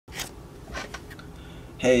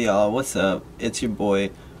Hey y'all, what's up? It's your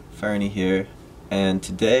boy Fernie here, and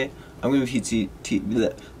today I'm gonna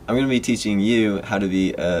be teaching you how to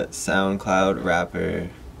be a SoundCloud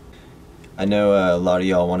rapper. I know a lot of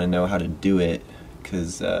y'all want to know how to do it,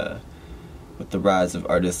 cause with the rise of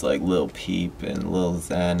artists like Lil Peep and Lil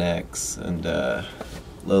Xanax and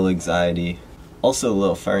Lil Anxiety, also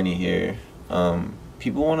Lil Fernie here,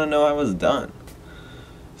 people want to know how it's done.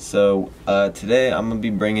 So today I'm gonna be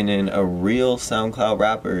bringing in a real SoundCloud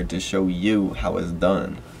rapper to show you how it's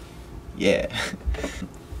done. Yeah.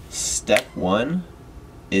 Step 1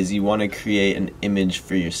 is you want to create an image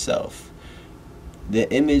for yourself.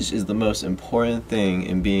 The image is the most important thing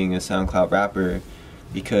in being a SoundCloud rapper,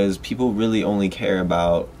 because people really only care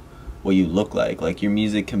about what you look like. Like, your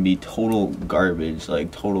music can be total garbage, like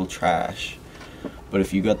total trash, but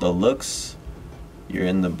if you got the looks, you're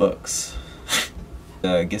in the books.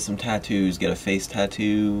 Get some tattoos, get a face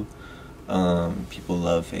tattoo. People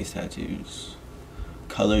love face tattoos.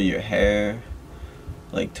 Color your hair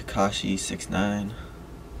like Tekashi 6ix9ine.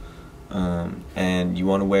 And you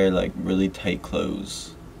want to wear like really tight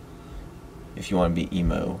clothes if you want to be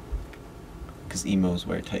emo, because emos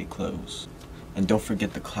wear tight clothes. And don't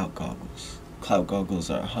forget the Clout goggles. Clout goggles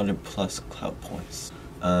are 100+ Clout points.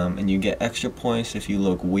 And you get extra points if you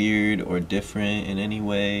look weird or different in any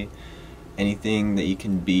way. Anything that you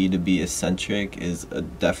can be to be eccentric is a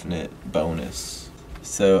definite bonus.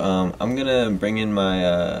 So I'm gonna bring in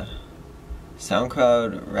my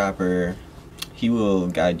SoundCloud rapper. He will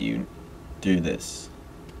guide you through this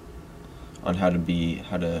on how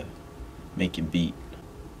to make a beat.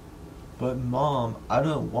 But Mom, I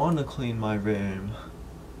don't want to clean my room.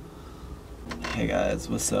 Hey guys,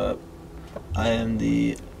 what's up? I am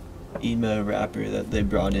the emo rapper that they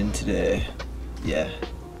brought in today. Yeah.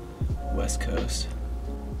 West Coast.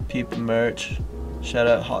 Peep the merch. Shout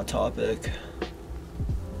out Hot Topic.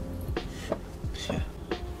 Yeah.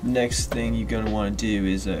 Next thing you're gonna want to do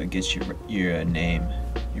is get your name,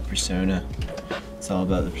 your persona. It's all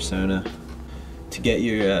about the persona. To get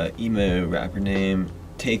your emo rapper name,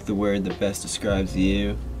 take the word that best describes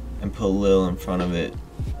you and put Lil in front of it.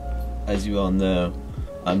 As you all know,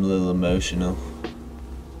 I'm a little emotional.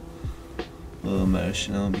 A little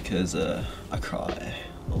emotional because I cry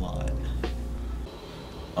a lot.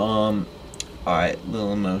 Alright, a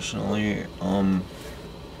little emotional here.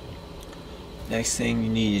 Next thing you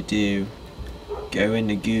need to do, go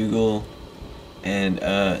into Google and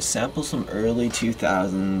sample some early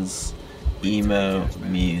 2000s emo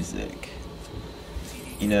music.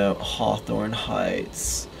 You know, Hawthorne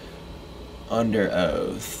Heights, Under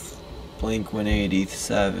Oath,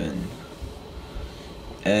 Blink-187,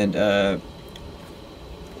 and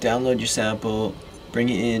download your sample, bring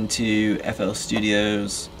it into FL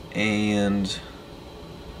Studios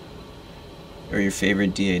or your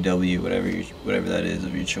favorite DAW, whatever that is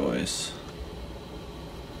of your choice.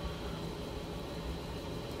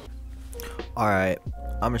 Alright,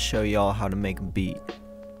 I'm gonna show y'all how to make a beat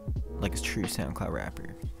like a true SoundCloud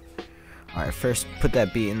rapper. Alright, first put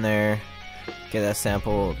that beat in there, get that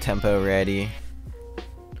sample tempo ready.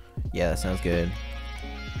 Yeah, that sounds good.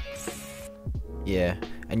 Yeah.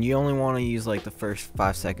 And you only want to use like the first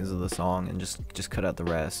 5 seconds of the song and just cut out the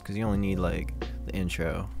rest, because you only need like the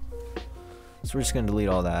intro. So we're just gonna delete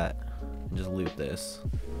all that and just loop this.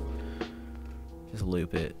 Just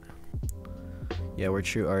loop it. Yeah, we're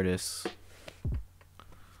true artists.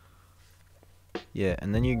 Yeah,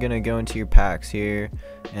 and then you're gonna go into your packs here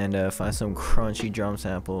and find some crunchy drum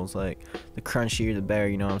samples. Like, the crunchier the better,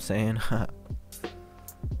 you know what I'm saying?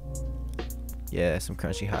 Yeah, some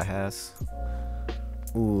crunchy hi-hats.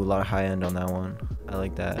 Ooh, a lot of high end on that one. I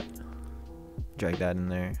like that. Drag that in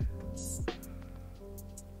there.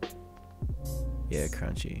 Yeah,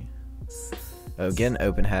 crunchy. Oh, get an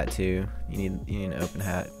open hat too. You need an open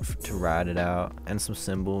hat to ride it out, and some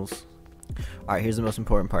cymbals. Alright, here's the most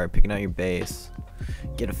important part, picking out your bass.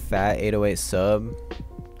 Get a fat 808 sub.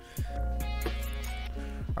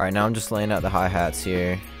 Alright, now I'm just laying out the hi-hats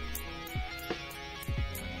here.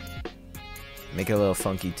 Make it a little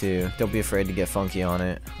funky too. Don't be afraid to get funky on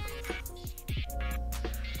it.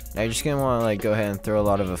 Now you're just gonna want to like go ahead and throw a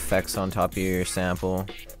lot of effects on top of your sample.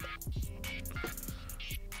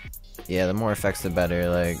 Yeah, the more effects the better.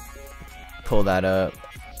 Like, pull that up.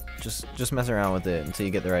 Just mess around with it until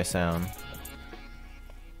you get the right sound.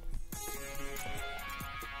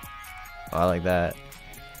 Oh, I like that.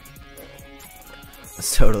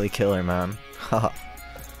 That's totally killer, man.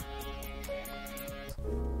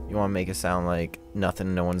 You want to make it sound like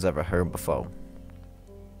nothing no one's ever heard before.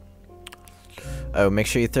 Oh, make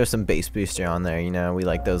sure you throw some bass booster on there, you know, we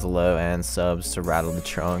like those low end subs to rattle the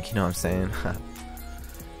trunk, you know what I'm saying?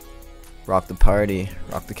 Rock the party,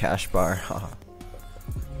 rock the cash bar. Haha.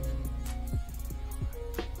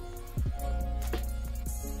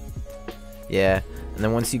 Yeah, and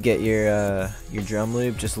then once you get your drum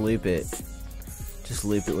loop, just loop it. Just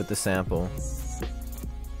loop it with the sample.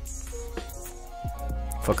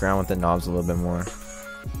 Fuck around with the knobs a little bit more.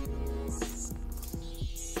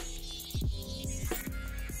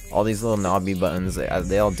 All these little knobby buttons,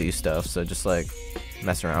 they all do stuff, so just like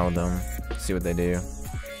mess around with them, see what they do.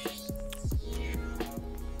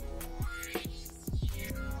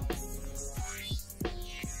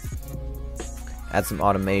 Add some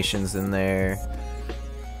automations in there,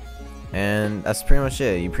 and that's pretty much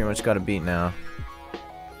it. You pretty much got a beat now.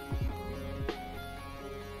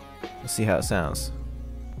 Let's see how it sounds.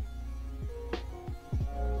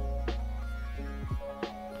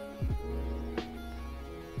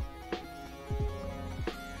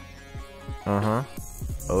 Uh-huh.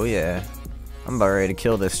 Oh yeah. I'm about ready to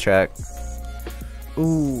kill this track.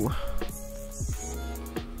 Ooh.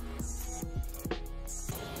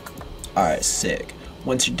 Alright, sick.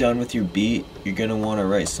 Once you're done with your beat, you're gonna want to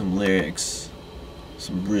write some lyrics.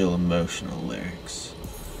 Some real emotional lyrics.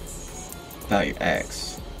 About your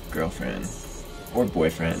ex, girlfriend, or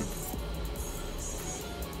boyfriend.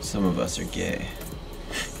 Some of us are gay.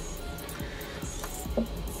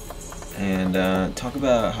 And talk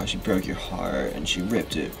about how she broke your heart and she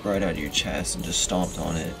ripped it right out of your chest and just stomped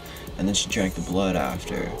on it, and then she drank the blood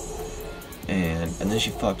after, and then she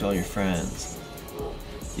fucked all your friends.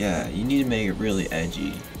 Yeah, you need to make it really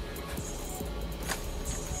edgy.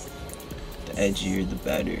 The edgier the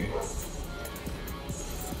better.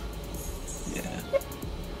 Yeah.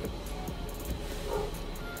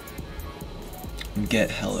 And get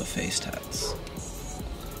hella face tats.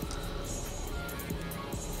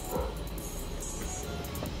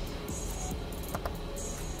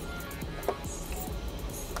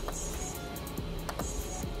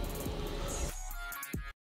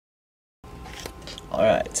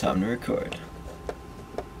 Alright, time to record.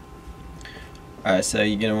 Alright, so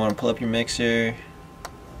you're gonna want to pull up your mixer,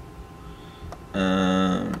 put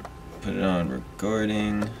it on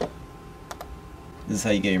recording. This is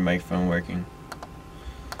how you get your microphone working.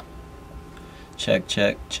 Check,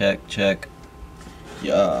 check, check, check.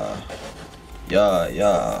 Yeah. Yeah,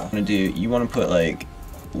 yeah. You want to put like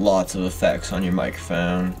lots of effects on your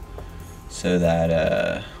microphone so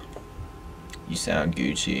that you sound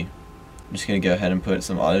Gucci. I'm just gonna go ahead and put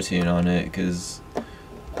some auto-tune on it because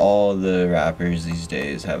all the rappers these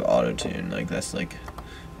days have auto-tune. Like, that's like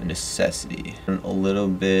a necessity. And a little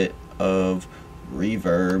bit of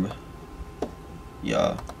reverb.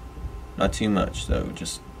 Yeah, not too much though,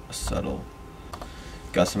 just a subtle.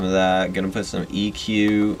 Got some of that. Gonna put some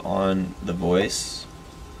EQ on the voice.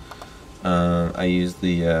 I use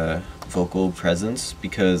the vocal presence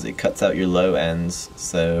because it cuts out your low ends,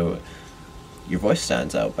 so your voice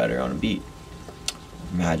stands out better on a beat.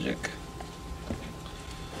 Magic.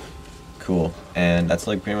 Cool. And that's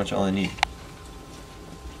like pretty much all I need.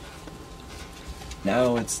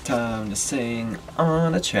 Now it's time to sing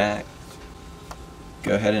on a track.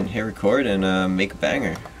 Go ahead and hit record and make a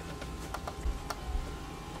banger.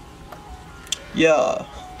 Yeah.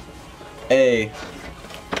 Hey.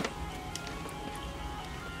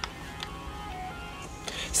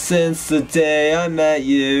 Since the day I met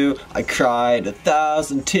you, I cried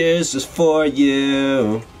 1,000 tears just for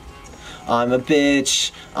you. I'm a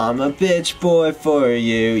bitch boy for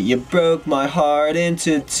you. You broke my heart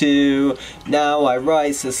into two. Now I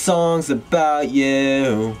write songs about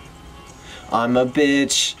you. I'm a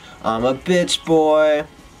bitch boy.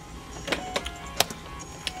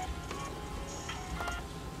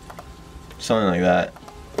 Something like that.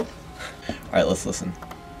 Alright, let's listen.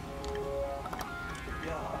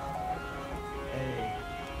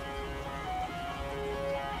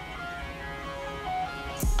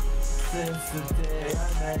 Since the day I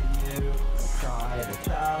met you, I cried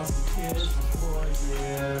 1,000 tears for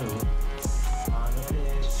you. I'm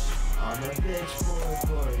a bitch boy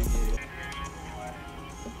for you.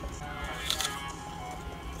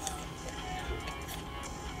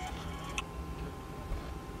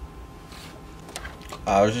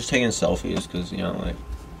 I was just taking selfies because, you know, like,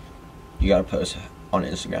 you gotta post on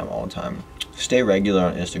Instagram all the time. Stay regular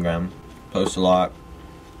on Instagram. Post a lot.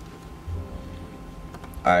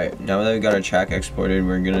 Alright, now that we got our track exported,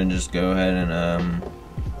 we're gonna just go ahead and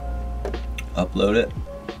upload it.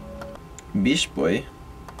 Beach boy.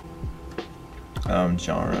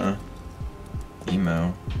 Genre.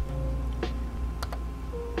 Emo.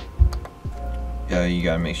 Yeah, you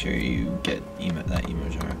gotta make sure you get that emo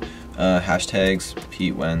genre. Hashtags,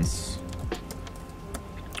 Pete Wentz.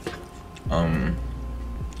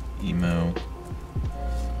 emo,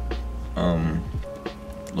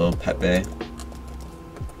 Lil Pepe,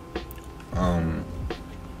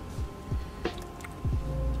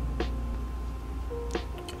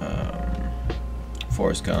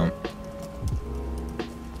 Forrest Gump,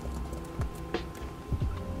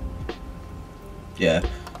 yeah,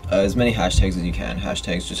 as many hashtags as you can.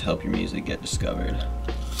 Hashtags just help your music get discovered.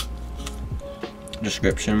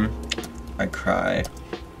 Description: I cry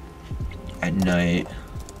at night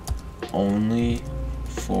only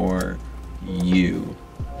for you,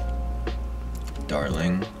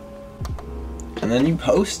 darling. And then you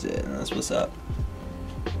post it, and that's what's up.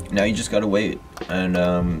 Now you just gotta wait,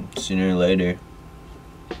 and sooner or later,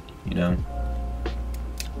 you know.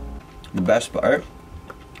 The best part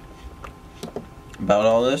about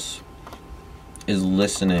all this is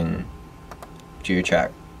listening to your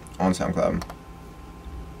track on SoundCloud.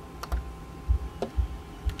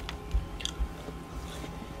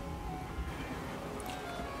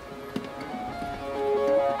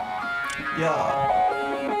 Yeah.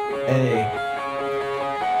 Hey.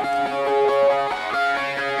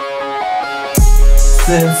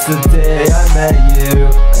 Since the day I met you, I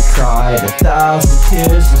cried 1,000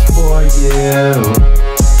 tears just for you.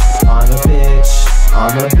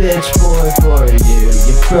 I'm a bitch boy for you.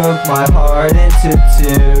 You broke my heart into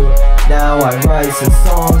two. Now I write some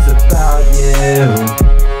songs about you.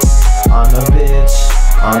 I'm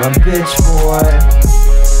a bitch boy.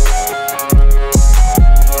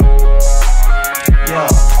 Yeah.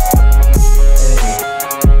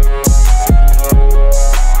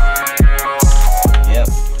 Hey. Yep.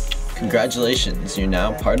 Congratulations, you're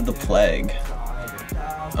now part of the plague.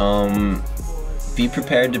 Be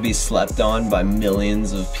prepared to be slept on by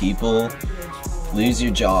millions of people, lose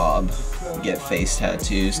your job, get face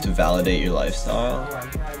tattoos to validate your lifestyle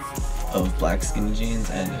of black skinny jeans,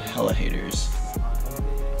 and hella haters.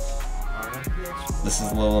 This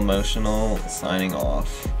is a little emotional, signing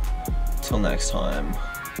off. Till next time,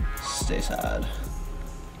 stay sad.